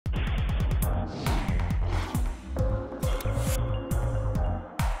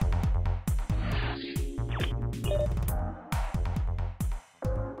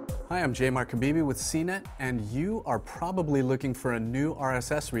Hi, I'm J. Mark Habibi with CNET, and you are probably looking for a new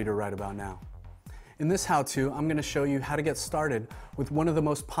RSS reader right about now. In this how-to, I'm going to show you how to get started with one of the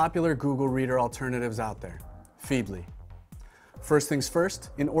most popular Google Reader alternatives out there, Feedly. First things first,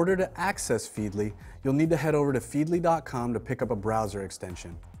 in order to access Feedly, you'll need to head over to feedly.com to pick up a browser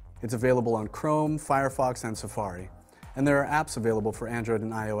extension. It's available on Chrome, Firefox, and Safari, and there are apps available for Android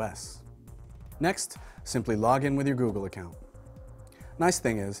and iOS. Next, simply log in with your Google account. Nice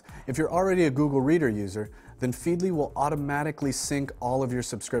thing is, if you're already a Google Reader user, then Feedly will automatically sync all of your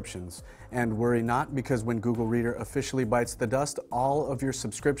subscriptions. And worry not, because when Google Reader officially bites the dust, all of your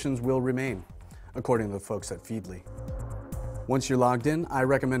subscriptions will remain, according to the folks at Feedly. Once you're logged in, I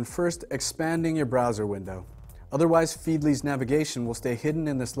recommend first expanding your browser window. Otherwise, Feedly's navigation will stay hidden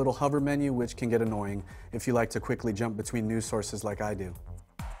in this little hover menu, which can get annoying if you like to quickly jump between news sources like I do.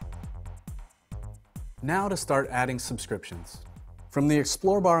 Now to start adding subscriptions. From the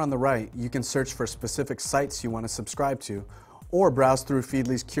Explore bar on the right, you can search for specific sites you want to subscribe to, or browse through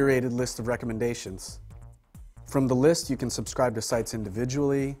Feedly's curated list of recommendations. From the list, you can subscribe to sites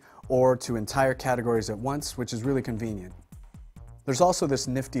individually, or to entire categories at once, which is really convenient. There's also this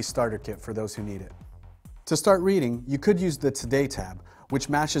nifty starter kit for those who need it. To start reading, you could use the Today tab, which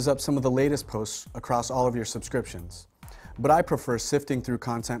mashes up some of the latest posts across all of your subscriptions. But I prefer sifting through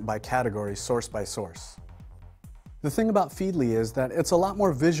content by category, source by source. The thing about Feedly is that it's a lot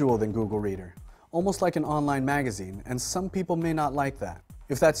more visual than Google Reader, almost like an online magazine, and some people may not like that.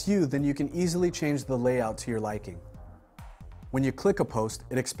 If that's you, then you can easily change the layout to your liking. When you click a post,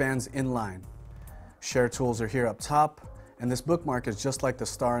 it expands inline. Share tools are here up top, and this bookmark is just like the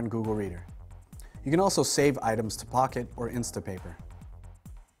star in Google Reader. You can also save items to Pocket or Instapaper.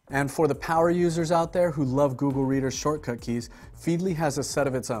 And for the power users out there who love Google Reader's shortcut keys, Feedly has a set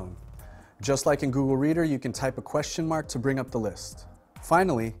of its own. Just like in Google Reader, you can type a question mark to bring up the list.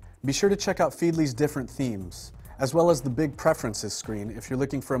 Finally, be sure to check out Feedly's different themes, as well as the big preferences screen if you're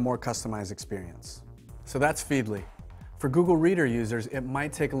looking for a more customized experience. So that's Feedly. For Google Reader users, it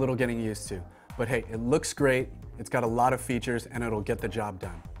might take a little getting used to, but hey, it looks great, it's got a lot of features, and it'll get the job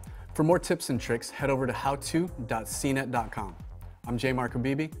done. For more tips and tricks, head over to howto.cnet.com. I'm J. Mark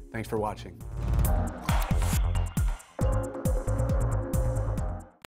Habibi, thanks for watching.